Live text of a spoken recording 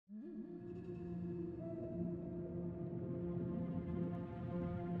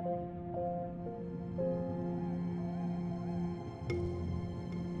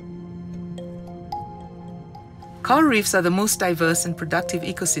Coral reefs are the most diverse and productive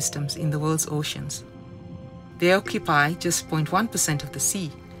ecosystems in the world's oceans. They occupy just 0.1% of the sea,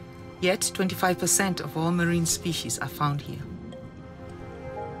 yet 25% of all marine species are found here.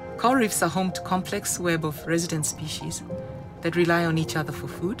 Coral reefs are home to a complex web of resident species that rely on each other for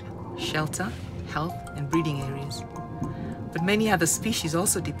food, shelter, health, and breeding areas. But many other species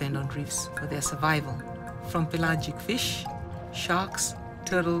also depend on reefs for their survival, from pelagic fish, sharks,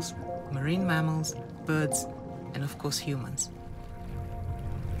 turtles, marine mammals, birds, and of course humans.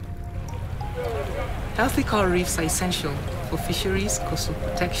 Healthy coral reefs are essential for fisheries, coastal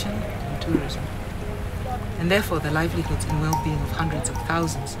protection, and tourism, and therefore the livelihoods and well-being of hundreds of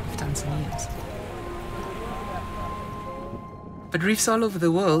thousands of Tanzanians. But reefs all over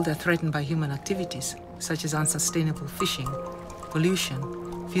the world are threatened by human activities, such as unsustainable fishing,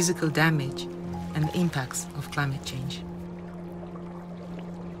 pollution, physical damage, and the impacts of climate change.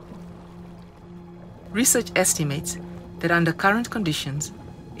 Research estimates that under current conditions,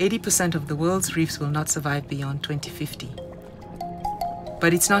 80% of the world's reefs will not survive beyond 2050.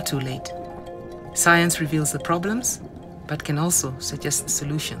 But it's not too late. Science reveals the problems, but can also suggest the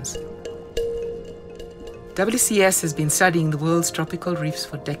solutions. WCS has been studying the world's tropical reefs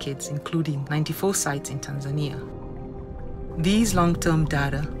for decades, including 94 sites in Tanzania. These long-term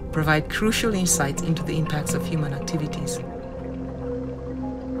data provide crucial insights into the impacts of human activities.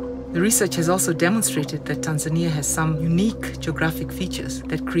 The research has also demonstrated that Tanzania has some unique geographic features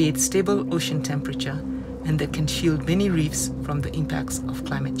that create stable ocean temperature and that can shield many reefs from the impacts of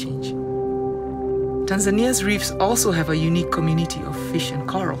climate change. Tanzania's reefs also have a unique community of fish and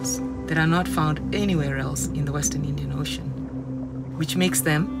corals that are not found anywhere else in the Western Indian Ocean, which makes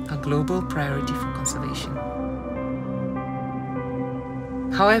them a global priority for conservation.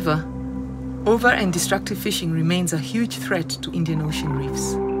 However, over and destructive fishing remains a huge threat to Indian Ocean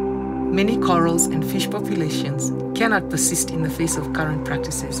reefs. Many corals and fish populations cannot persist in the face of current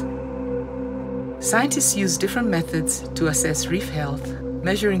practices. Scientists use different methods to assess reef health.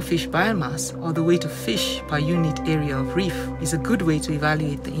 Measuring fish biomass, or the weight of fish per unit area of reef, is a good way to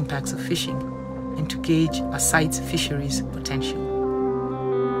evaluate the impacts of fishing and to gauge a site's fisheries potential.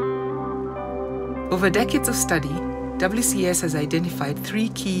 Over decades of study, WCS has identified 3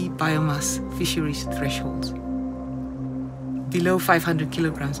 key biomass fisheries thresholds. Below 500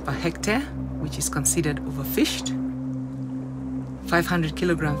 kilograms per hectare, which is considered overfished, 500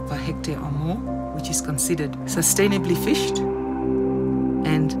 kilograms per hectare or more, which is considered sustainably fished,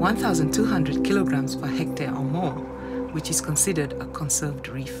 and 1,200 kilograms per hectare or more, which is considered a conserved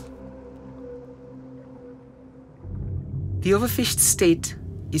reef. The overfished state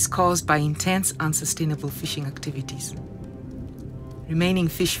is caused by intense unsustainable fishing activities. Remaining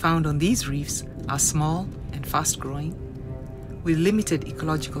fish found on these reefs are small and fast-growing, with limited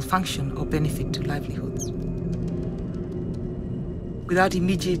ecological function or benefit to livelihoods. Without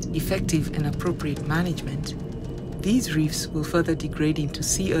immediate, effective, and appropriate management, these reefs will further degrade into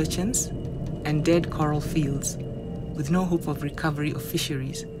sea urchins and dead coral fields, with no hope of recovery of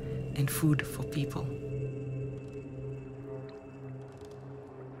fisheries and food for people.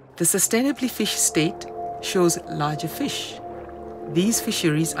 The sustainably fished state shows larger fish. These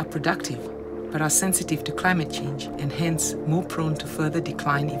fisheries are productive, but are sensitive to climate change and hence more prone to further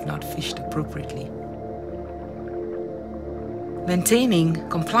decline if not fished appropriately. Maintaining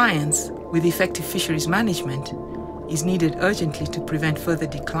compliance with effective fisheries management is needed urgently to prevent further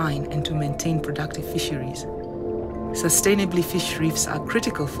decline and to maintain productive fisheries. Sustainably fished reefs are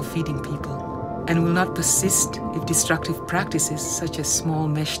critical for feeding people and will not persist if destructive practices such as small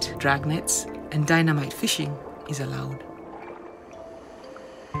meshed dragnets and dynamite fishing is allowed.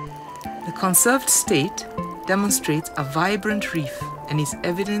 The conserved state demonstrates a vibrant reef and is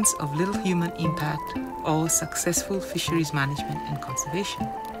evidence of little human impact or successful fisheries management and conservation.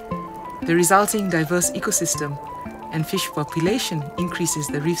 The resulting diverse ecosystem and fish population increases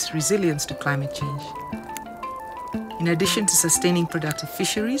the reef's resilience to climate change. In addition to sustaining productive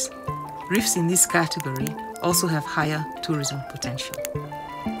fisheries, reefs in this category also have higher tourism potential.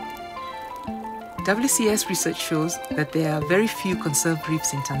 WCS research shows that there are very few conserved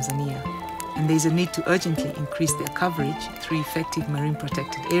reefs in Tanzania, and there is a need to urgently increase their coverage through effective marine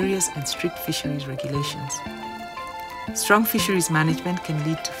protected areas and strict fisheries regulations. Strong fisheries management can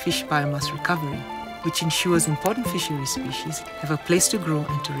lead to fish biomass recovery, which ensures important fisheries species have a place to grow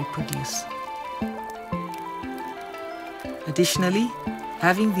and to reproduce. Additionally,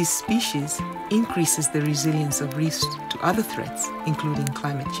 having these species increases the resilience of reefs to other threats, including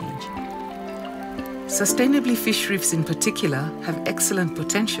climate change. Sustainably fished reefs in particular have excellent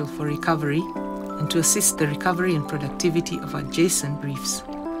potential for recovery and to assist the recovery and productivity of adjacent reefs.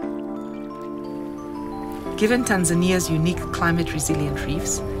 Given Tanzania's unique climate-resilient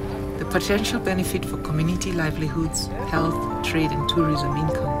reefs, the potential benefit for community livelihoods, health, trade and tourism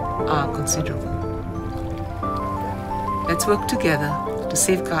income are considerable. Let's work together to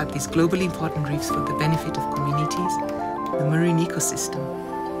safeguard these globally important reefs for the benefit of communities, the marine ecosystem,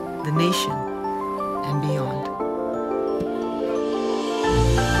 the nation, and beyond.